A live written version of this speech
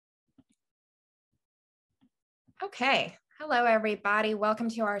Okay, hello everybody. Welcome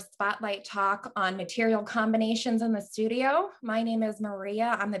to our spotlight talk on material combinations in the studio. My name is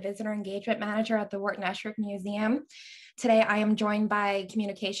Maria. I'm the Visitor Engagement Manager at the Esherick Museum. Today I am joined by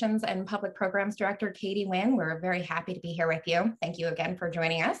Communications and Public Programs Director Katie Wynn. We're very happy to be here with you. Thank you again for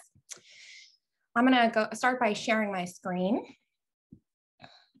joining us. I'm gonna start by sharing my screen.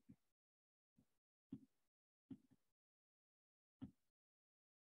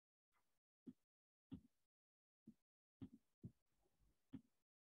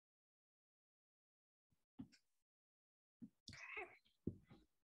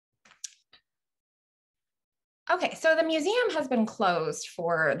 Okay, so the museum has been closed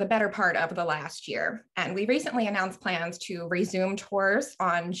for the better part of the last year, and we recently announced plans to resume tours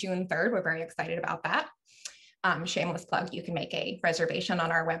on June 3rd. We're very excited about that. Shameless plug, you can make a reservation on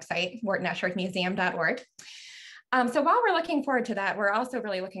our website, wharton-esherick-museum.org. So while we're looking forward to that, we're also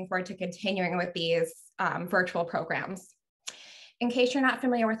really looking forward to continuing with these virtual programs. In case you're not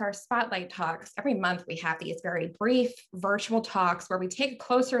familiar with our spotlight talks, every month we have these very brief virtual talks where we take a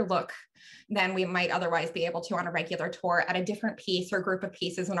closer look than we might otherwise be able to on a regular tour at a different piece or group of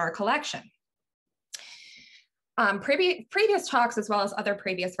pieces in our collection. Previous talks, as well as other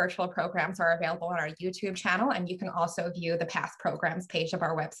previous virtual programs, are available on our YouTube channel, and you can also view the past programs page of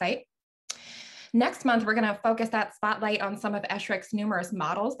our website. Next month, we're going to focus that spotlight on some of Esherick's numerous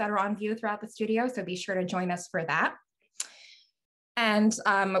models that are on view throughout the studio, so be sure to join us for that. And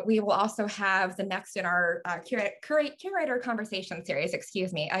we will also have the next in our curator conversation series, a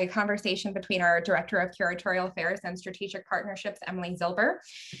conversation between our Director of Curatorial Affairs and Strategic Partnerships, Emily Zilber,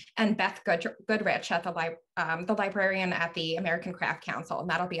 and Beth Goodrich, at the librarian at the American Craft Council, and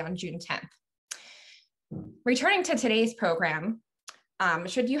that'll be on June 10th. Returning to today's program,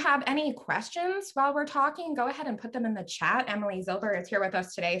 should you have any questions while we're talking, go ahead and put them in the chat. Emily Zilber is here with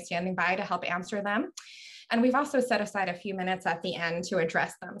us today, standing by to help answer them. And we've also set aside a few minutes at the end to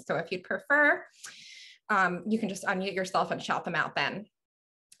address them. So if you'd prefer, you can just unmute yourself and shout them out then.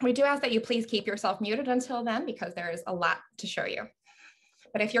 We do ask that you please keep yourself muted until then because there is a lot to show you.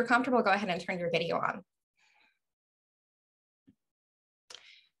 But if you're comfortable, go ahead and turn your video on.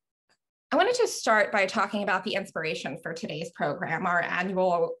 I wanted to start by talking about the inspiration for today's program, our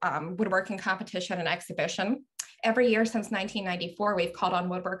annual woodworking competition and exhibition. Every year since 1994, we've called on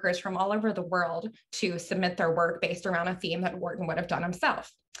woodworkers from all over the world to submit their work based around a theme that Wharton would have done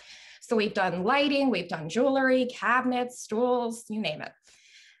himself. So we've done lighting, we've done jewelry, cabinets, stools, you name it.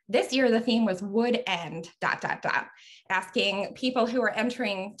 This year, the theme was wood and ... asking people who are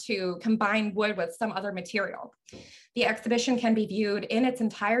entering to combine wood with some other material. The exhibition can be viewed in its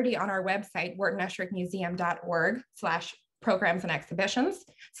entirety on our website, wharton-esherick-museum.org/programs and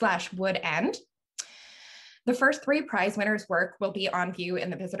exhibitions/wood-end. The first 3 prize winners' work will be on view in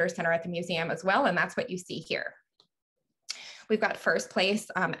the visitor center at the museum as well, and that's what you see here. We've got first place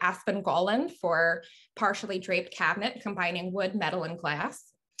Aspen Golan for partially draped cabinet combining wood, metal, and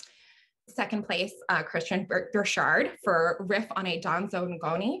glass. Second place Christian Burchard for riff on a Donzo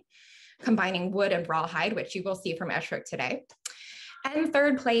Ngoni combining wood and rawhide, which you will see from Esherick today. And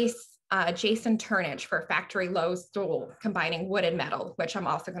third place Jason Turnage for factory low stool combining wood and metal, which I'm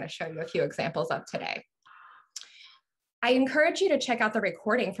also going to show you a few examples of today. I encourage you to check out the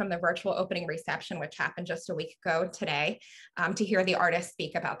recording from the virtual opening reception, which happened just a week ago today, to hear the artists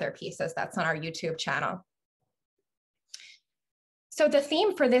speak about their pieces. That's on our YouTube channel. So the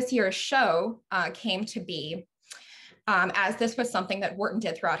theme for this year's show came to be, as this was something that Wharton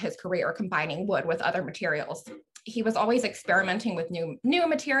did throughout his career, combining wood with other materials. He was always experimenting with new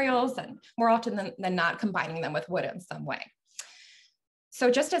materials and more often than not combining them with wood in some way. So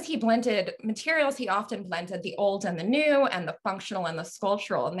just as he blended materials, he often blended the old and the new and the functional and the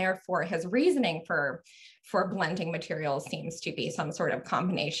sculptural, and therefore his reasoning for blending materials seems to be some sort of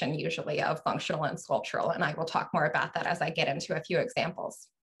combination, usually of functional and sculptural, and I will talk more about that as I get into a few examples.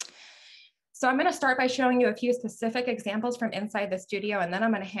 So I'm going to start by showing you a few specific examples from inside the studio, and then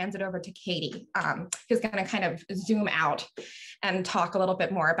I'm going to hand it over to Katie, who's going to kind of zoom out and talk a little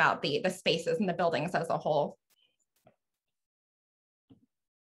bit more about the spaces and the buildings as a whole.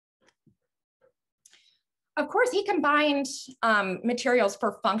 Of course, he combined materials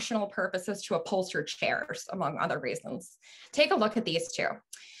for functional purposes to upholster chairs, among other reasons. Take a look at these two.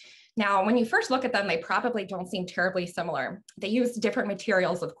 Now, when you first look at them, they probably don't seem terribly similar. They use different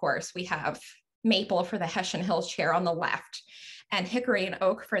materials, of course. We have maple for the Hessian Hills chair on the left, and hickory and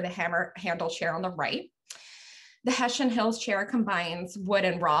oak for the hammer handle chair on the right. The Hessian Hills chair combines wood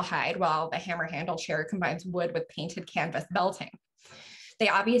and rawhide, while the hammer handle chair combines wood with painted canvas belting. They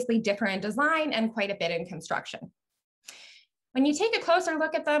obviously differ in design and quite a bit in construction. When you take a closer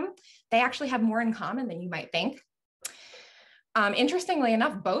look at them, they actually have more in common than you might think. Interestingly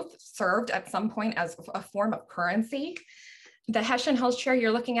enough, both served at some point as a form of currency. The Hessian Hills chair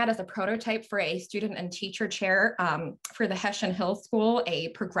you're looking at is a prototype for a student and teacher chair for the Hessian Hills School, a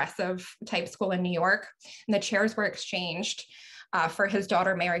progressive type school in New York. And the chairs were exchanged for his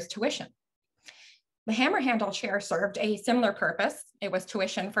daughter Mary's tuition. The hammer handle chair served a similar purpose. It was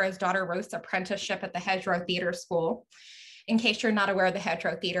tuition for his daughter Ruth's apprenticeship at the Hedgerow Theatre School. In case you're not aware, the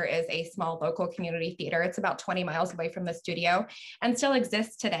Hedgerow Theatre is a small local community theater. It's about 20 miles away from the studio and still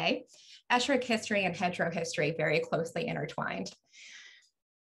exists today. Esherick history and Hedgerow history very closely intertwined.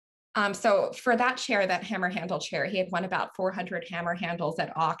 So for that chair, that hammer handle chair, he had won about 400 hammer handles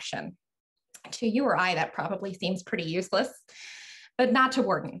at auction. To you or I, that probably seems pretty useless, but not to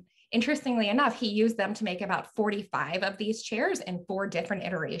Warden. Interestingly enough, he used them to make about 45 of these chairs in 4 different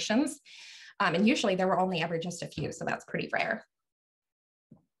iterations. And usually there were only ever just a few, so that's pretty rare.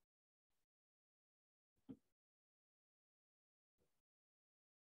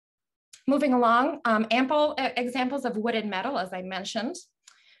 Moving along, ample examples of wood and metal, as I mentioned,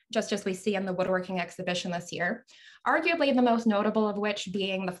 just as we see in the woodworking exhibition this year, arguably the most notable of which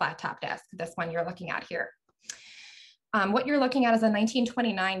being the flat top desk, this one you're looking at here. What you're looking at is a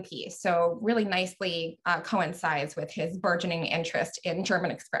 1929 piece, so really nicely coincides with his burgeoning interest in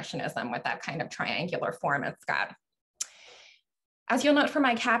German Expressionism with that kind of triangular form it's got. As you'll note from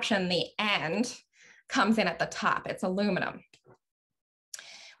my caption, the "and" comes in at the top. It's aluminum,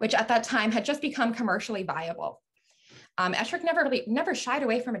 which at that time had just become commercially viable. Esherick never shied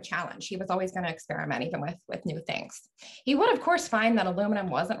away from a challenge. He was always going to experiment even with new things. He would, of course, find that aluminum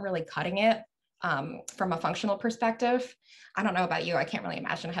wasn't really cutting it from a functional perspective. I don't know about you, I can't really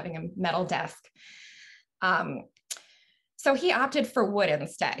imagine having a metal desk. So he opted for wood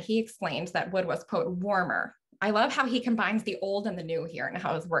instead. He explained that wood was, quote, warmer. I love how he combines the old and the new here and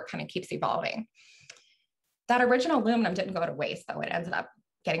how his work kind of keeps evolving. That original aluminum didn't go to waste, though. It ended up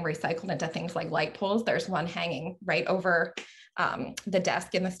getting recycled into things like light poles. There's one hanging right over the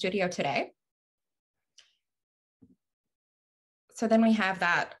desk in the studio today. So then we have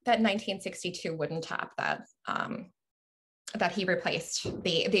that 1962 wooden top that he replaced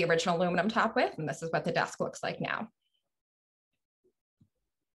the original aluminum top with, and this is what the desk looks like now.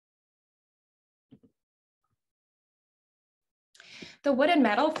 The wood and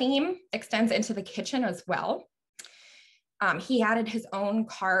metal theme extends into the kitchen as well. He added his own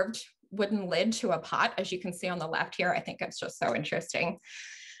carved wooden lid to a pot, as you can see on the left here. I think it's just so interesting.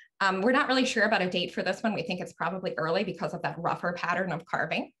 We're not really sure about a date for this one. We think it's probably early because of that rougher pattern of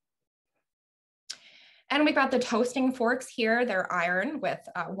carving. And we've got the toasting forks here. They're iron with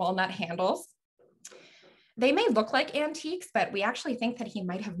walnut handles. They may look like antiques, but we actually think that he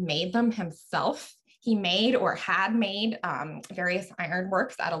might have made them himself. He made or had made various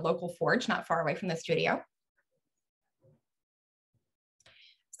ironworks at a local forge not far away from the studio.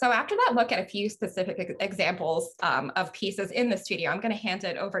 So after that look at a few specific examples of pieces in the studio, I'm going to hand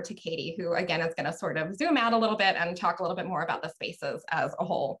it over to Katie, who again is going to sort of zoom out a little bit and talk a little bit more about the spaces as a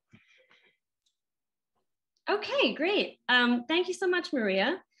whole. Okay, great. Thank you so much,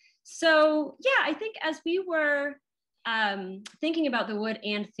 Maria. So yeah, I think as we were thinking about the wood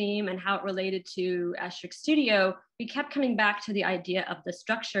and theme and how it related to Esherick's studio, we kept coming back to the idea of the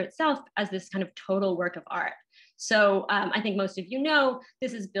structure itself as this kind of total work of art. So I think most of you know,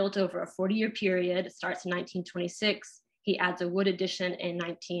 this is built over a 40-year period. It starts in 1926. He adds a wood addition in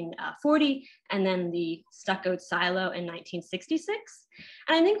 1940, and then the stuccoed silo in 1966.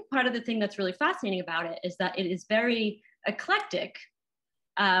 And I think part of the thing that's really fascinating about it is that it is very eclectic,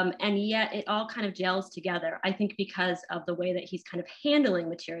 and yet it all kind of gels together, I think because of the way that he's kind of handling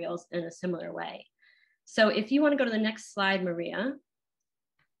materials in a similar way. So if you want to go to the next slide, Maria.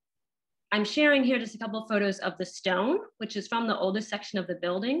 I'm sharing here just a couple of photos of the stone, which is from the oldest section of the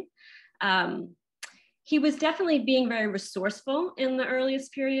building. He was definitely being very resourceful in the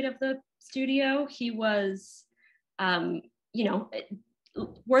earliest period of the studio. He was, you know,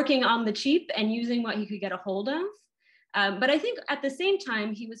 working on the cheap and using what he could get a hold of. But I think at the same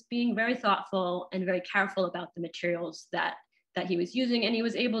time, he was being very thoughtful and very careful about the materials that he was using. And he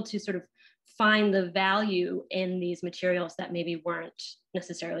was able to sort of find the value in these materials that maybe weren't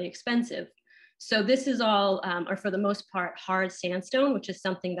necessarily expensive. So this is all, or for the most part, hard sandstone, which is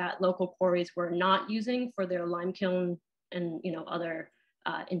something that local quarries were not using for their lime kiln and other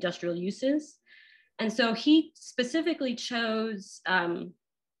industrial uses. And so he specifically chose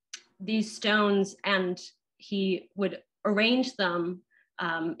these stones, and he would arrange them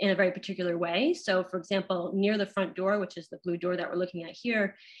in a very particular way. So for example, near the front door, which is the blue door that we're looking at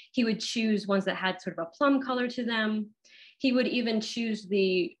here, he would choose ones that had sort of a plum color to them. He would even choose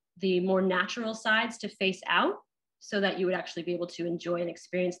the more natural sides to face out. so that you would actually be able to enjoy and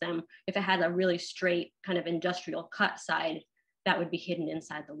experience them. If it had a really straight kind of industrial cut side, that would be hidden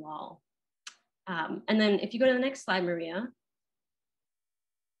inside the wall. And then if you go to the next slide, Maria,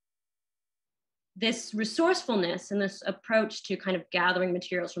 this resourcefulness and this approach to kind of gathering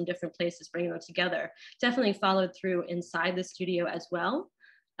materials from different places, bringing them together, definitely followed through inside the studio as well.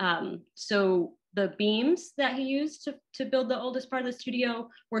 So the beams that he used to build the oldest part of the studio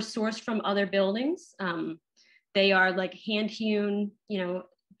were sourced from other buildings. They are like hand-hewn, you know,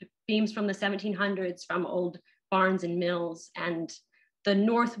 beams from the 1700s, from old barns and mills. And the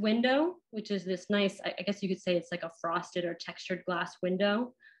north window, which is this nice, I guess you could say it's like a frosted or textured glass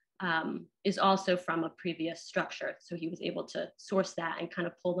window, is also from a previous structure. So he was able to source that and kind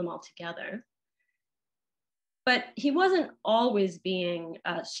of pull them all together. But he wasn't always being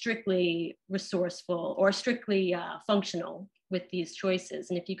strictly resourceful or strictly functional with these choices.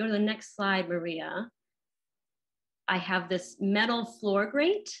 And if you go to the next slide, Maria, I have this metal floor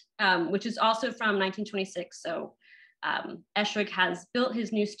grate, which is also from 1926. So Esherick has built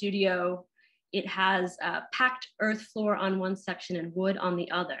his new studio. It has packed earth floor on one section and wood on the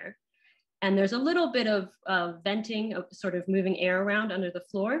other. And there's a little bit of venting, of sort of moving air around under the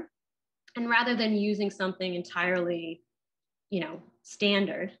floor. And rather than using something entirely, you know,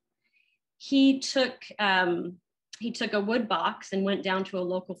 standard, he took a wood box and went down to a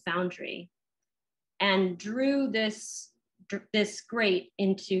local foundry and drew this grate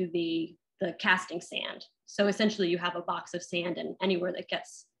into the casting sand. So essentially you have a box of sand, and anywhere that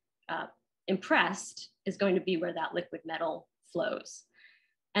gets impressed is going to be where that liquid metal flows.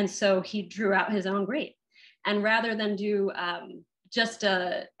 And so he drew out his own grate. And rather than do just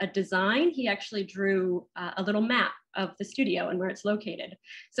a design, he actually drew a little map of the studio and where it's located.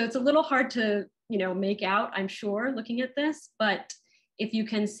 So it's a little hard to, you know, make out, I'm sure, looking at this, but if you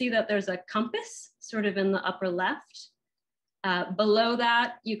can see that there's a compass sort of in the upper left, below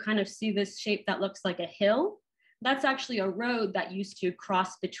that, you kind of see this shape that looks like a hill. That's actually a road that used to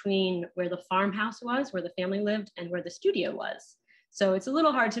cross between where the farmhouse was, where the family lived, and where the studio was. So it's a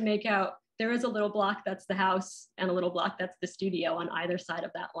little hard to make out. There is a little block that's the house and a little block that's the studio on either side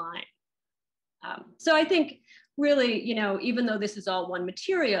of that line. So I think really, you know, even though this is all one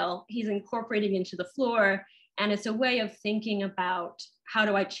material, he's incorporating into the floor, and it's a way of thinking about how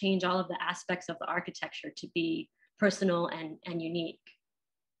do I change all of the aspects of the architecture to be personal and unique.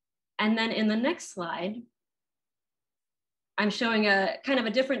 And then in the next slide, I'm showing a kind of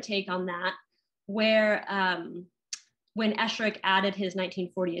a different take on that, where when Esherick added his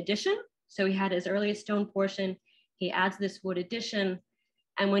 1940 addition, so he had his earliest stone portion, he adds this wood addition.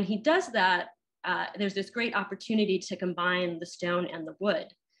 And when he does that, there's this great opportunity to combine the stone and the wood.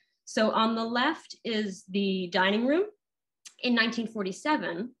 So on the left is the dining room in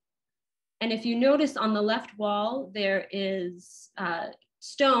 1947. And if you notice on the left wall, there is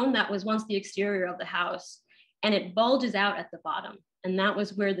stone that was once the exterior of the house, and it bulges out at the bottom. And that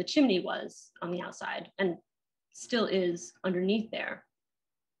was where the chimney was on the outside, and still is underneath there.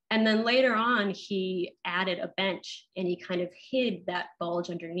 And then later on, he added a bench and he kind of hid that bulge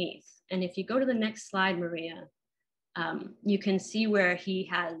underneath. And if you go to the next slide, Maria, you can see where he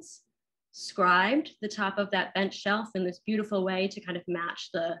has scribed the top of that bench shelf in this beautiful way to kind of match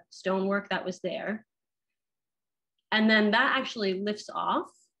the stonework that was there. And then that actually lifts off.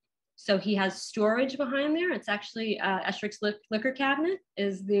 So he has storage behind there. It's actually Esherick's liquor cabinet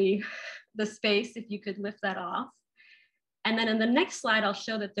is the space, if you could lift that off. And then in the next slide, I'll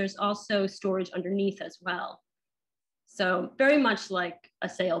show that there's also storage underneath as well. So very much like a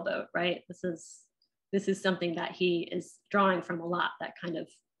sailboat, right? This is something that he is drawing from a lot, that kind of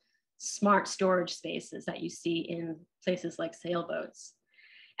smart storage spaces that you see in places like sailboats.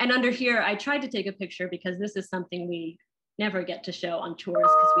 And under here, I tried to take a picture because this is something we never get to show on tours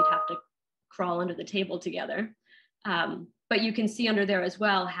because we'd have to crawl under the table together. But you can see under there as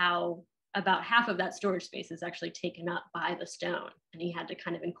well how about half of that storage space is actually taken up by the stone, and he had to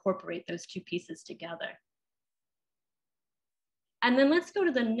kind of incorporate those two pieces together. And then let's go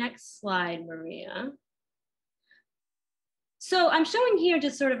to the next slide, Maria. So I'm showing here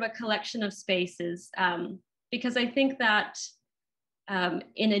just sort of a collection of spaces because I think that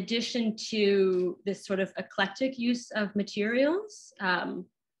in addition to this sort of eclectic use of materials,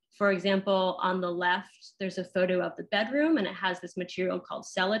 for example, on the left, there's a photo of the bedroom and it has this material called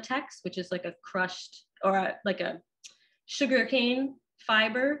celotex, which is like a crushed or like a sugarcane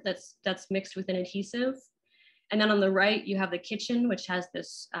fiber that's mixed with an adhesive. And then on the right, you have the kitchen, which has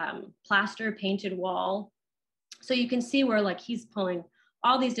this plaster painted wall. So you can see where like he's pulling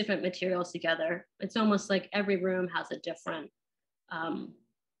all these different materials together. It's almost like every room has a different kind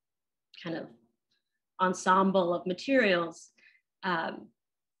of ensemble of materials.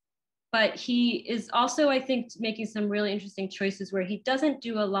 But he is also, I think, making some really interesting choices where he doesn't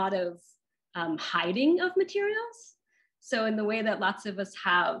do a lot of hiding of materials. So in the way that lots of us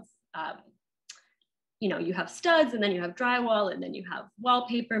have, you know, you have studs and then you have drywall and then you have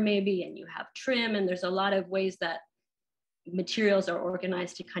wallpaper maybe, and you have trim, and there's a lot of ways that materials are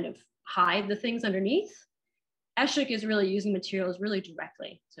organized to kind of hide the things underneath. Esherick is really using materials really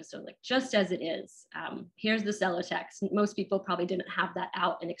directly. So like just as it is, here's the cellotex. Most people probably didn't have that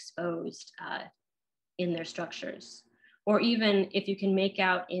out and exposed in their structures. Or even if you can make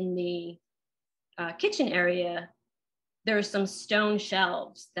out in the kitchen area, there are some stone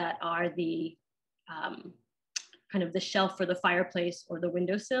shelves that are the kind of the shelf for the fireplace or the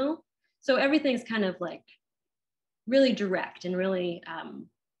windowsill. So everything's kind of like really direct and really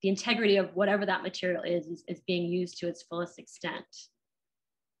the integrity of whatever that material is being used to its fullest extent.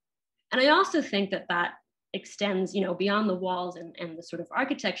 And I also think that that extends, you know, beyond the walls and the sort of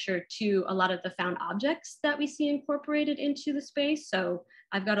architecture to a lot of the found objects that we see incorporated into the space. So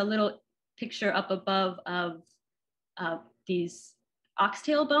I've got a little picture up above of these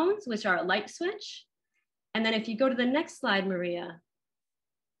oxtail bones, which are a light switch. And then if you go to the next slide, Maria,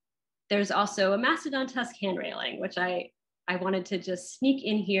 there's also a mastodon tusk hand railing, which I wanted to just sneak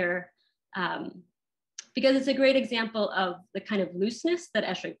in here because it's a great example of the kind of looseness that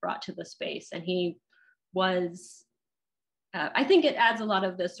Esherick brought to the space. And he was, I think it adds a lot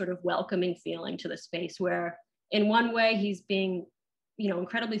of this sort of welcoming feeling to the space where in one way he's being, you know,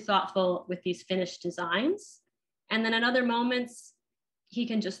 incredibly thoughtful with these finished designs. And then in other moments, he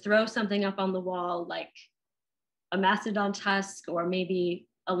can just throw something up on the wall like a mastodon tusk or maybe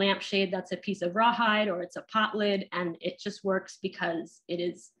a lampshade that's a piece of rawhide or it's a pot lid, and it just works because it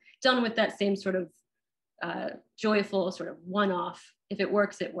is done with that same sort of joyful sort of one-off. If it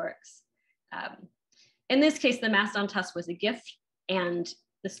works, it works. In this case, the mastodon tusk was a gift, and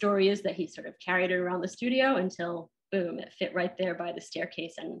the story is that he sort of carried it around the studio until, boom, it fit right there by the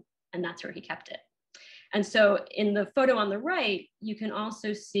staircase, and that's where he kept it. And so in the photo on the right, you can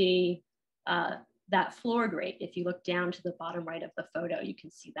also see that floor grate. If you look down to the bottom right of the photo, you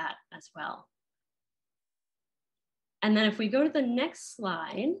can see that as well. And then if we go to the next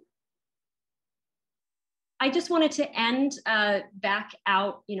slide, I just wanted to end back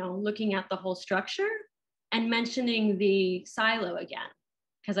out, you know, looking at the whole structure and mentioning the silo again,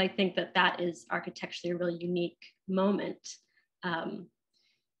 because I think that that is architecturally a really unique moment.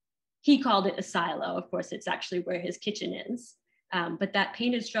 He called it a silo. Of course, it's actually where his kitchen is. But that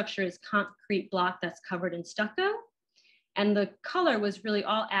painted structure is concrete block that's covered in stucco. And the color was really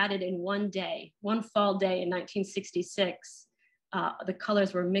all added in one day, one fall day in 1966. The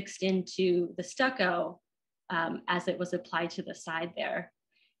colors were mixed into the stucco as it was applied to the side there.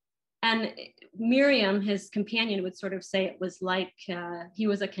 And Miriam, his companion, would sort of say it was like he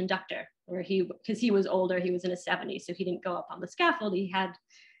was a conductor, or because he was older, he was in his 70s, so he didn't go up on the scaffold. He had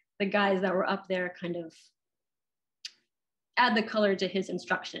the guys that were up there kind of add the color to his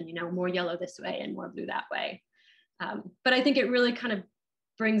instruction, you know, more yellow this way and more blue that way. But I think it really kind of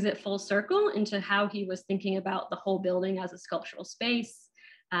brings it full circle into how he was thinking about the whole building as a sculptural space,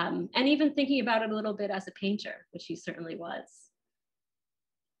 and even thinking about it a little bit as a painter, which he certainly was.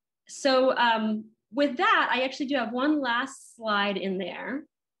 So with that, I actually do have one last slide in there,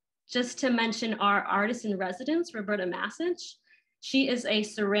 just to mention our artist in residence, Roberta Massich. She is a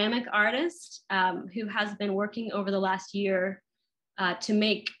ceramic artist who has been working over the last year to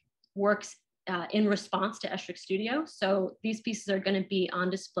make works in response to Esherick Studio. So these pieces are going to be on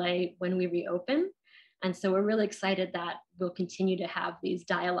display when we reopen. And so we're really excited that we'll continue to have these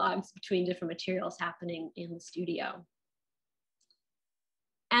dialogues between different materials happening in the studio.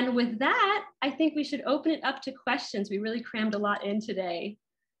 And with that, I think we should open it up to questions. We really crammed a lot in today.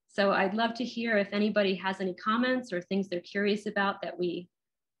 So I'd love to hear if anybody has any comments or things they're curious about that we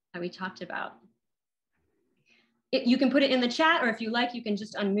talked about. You can put it in the chat, or if you like, you can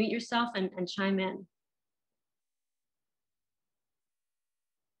just unmute yourself and chime in.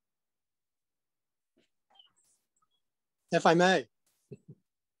 If I may.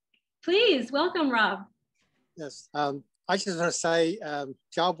 Please, welcome, Rob. Yes, I just want to say,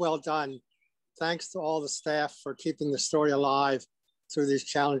 job well done. Thanks to all the staff for keeping the story alive through these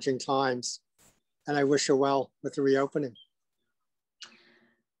challenging times. And I wish you well with the reopening.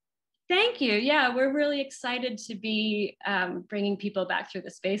 Thank you. Yeah, we're really excited to be bringing people back through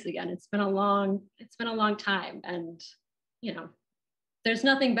the space again. It's been a long time, and you know, there's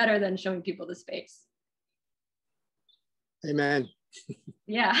nothing better than showing people the space. Amen.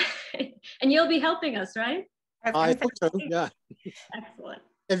 Yeah, and you'll be helping us, right? I think so, yeah. Excellent.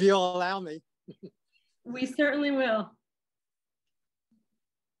 If you'll allow me. We certainly will.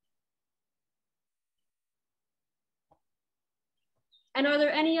 And are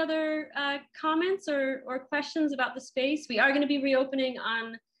there any other comments or questions about the space? We are going to be reopening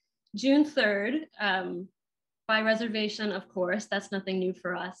on June 3rd by reservation, of course. That's nothing new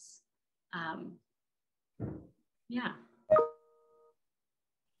for us. Yeah.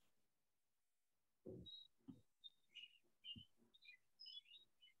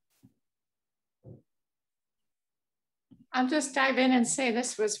 I'll just dive in and say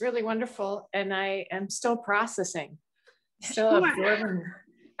this was really wonderful, and I am still processing, still absorbing.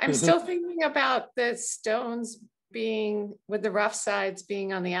 I'm still thinking about the stones being, with the rough sides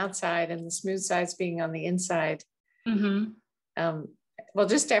being on the outside and the smooth sides being on the inside. Well,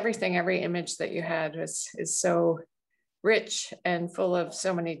 just everything, every image that you had is so rich and full of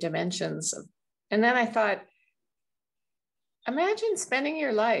so many dimensions. And then I thought, imagine spending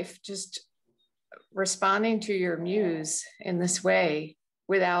your life just responding to your muse in this way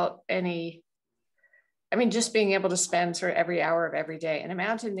without any, I mean, just being able to spend sort of every hour of every day. And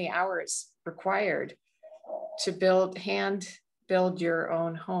imagine the hours required to hand build your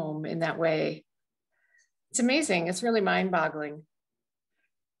own home in that way. It's amazing. It's really mind-boggling.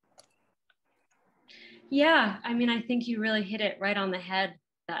 Yeah, I mean, I think you really hit it right on the head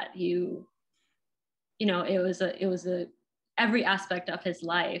that you know, it was every aspect of his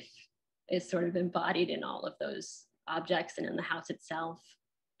life is sort of embodied in all of those objects and in the house itself.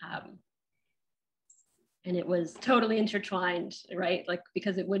 And it was totally intertwined, right? Like,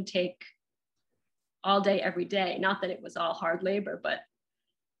 because it would take all day, every day. Not that it was all hard labor, but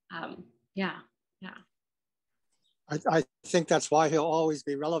yeah. I think that's why he'll always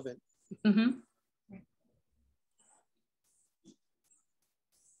be relevant.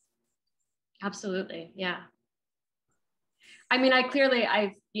 Absolutely, yeah. I mean,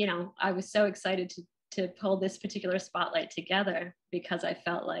 I was so excited to pull this particular spotlight together because I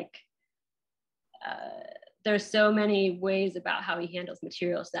felt like there's so many ways about how he handles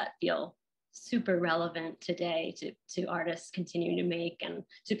materials that feel super relevant today to artists continuing to make, and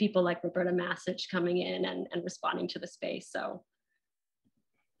to people like Roberta Masich coming in and responding to the space. So,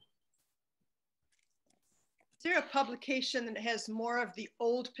 is there a publication that has more of the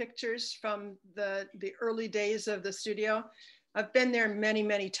old pictures from the early days of the studio? I've been there many,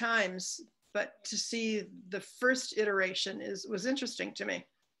 many times, but to see the first iteration was interesting to me.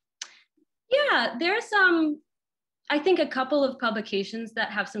 Yeah, there's I think a couple of publications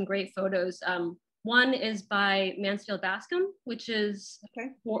that have some great photos. One is by Mansfield Bascom, which is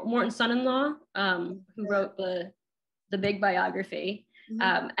Morton's son-in-law, who wrote the big biography.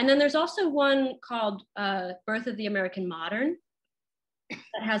 And then there's also one called Birth of the American Modern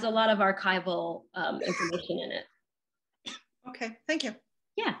that has a lot of archival information in it. Okay, thank you.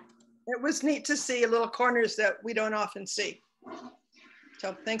 Yeah. It was neat to see little corners that we don't often see.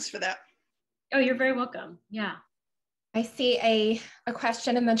 So thanks for that. Oh, you're very welcome. Yeah. I see a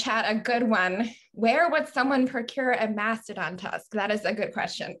question in the chat, a good one. Where would someone procure a mastodon tusk? That is a good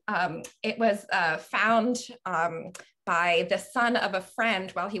question. It was found by the son of a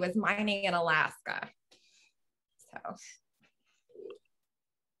friend while he was mining in Alaska. So.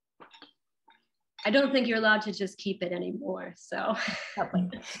 I don't think you're allowed to just keep it anymore, so.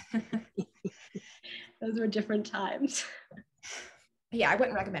 Those were different times. Yeah, I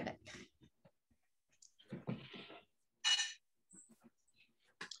wouldn't recommend it.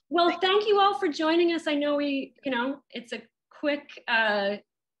 Well, thank you all for joining us. I know it's a quick,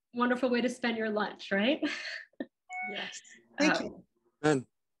 wonderful way to spend your lunch, right? Yes, thank you.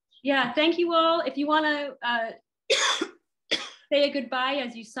 Yeah, thank you all. If you want to say a goodbye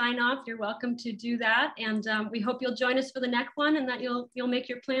as you sign off, you're welcome to do that. And we hope you'll join us for the next one, and that you'll make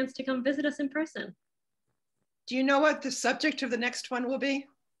your plans to come visit us in person. Do you know what the subject of the next one will be?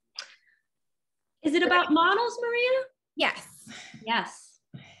 Is it about models, Maria? Yes. Yes.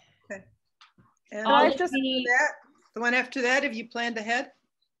 Okay. And the one after that, have you planned ahead?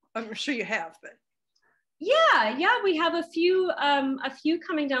 I'm sure you have, but. Yeah, we have a few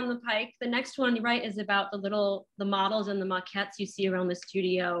coming down the pike. The next one, right, is about the models and the maquettes you see around the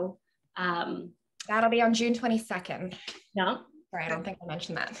studio. That'll be on June 22nd. Yeah. Sorry, I don't think I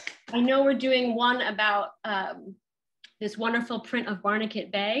mentioned that. I know we're doing one about this wonderful print of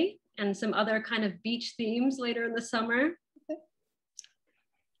Barnegat Bay and some other kind of beach themes later in the summer.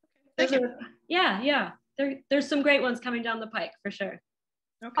 Yeah. There's some great ones coming down the pike for sure.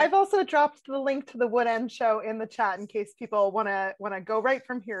 Okay. I've also dropped the link to the Wood End show in the chat in case people want to go right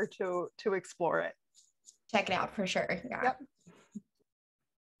from here to explore it. Check it out for sure. Yeah.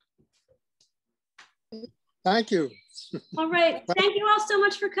 Yep. Thank you. All right. Thank you all so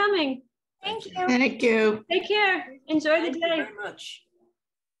much for coming. Thank you. Thank you. Take care. Enjoy the Thank you day. very much.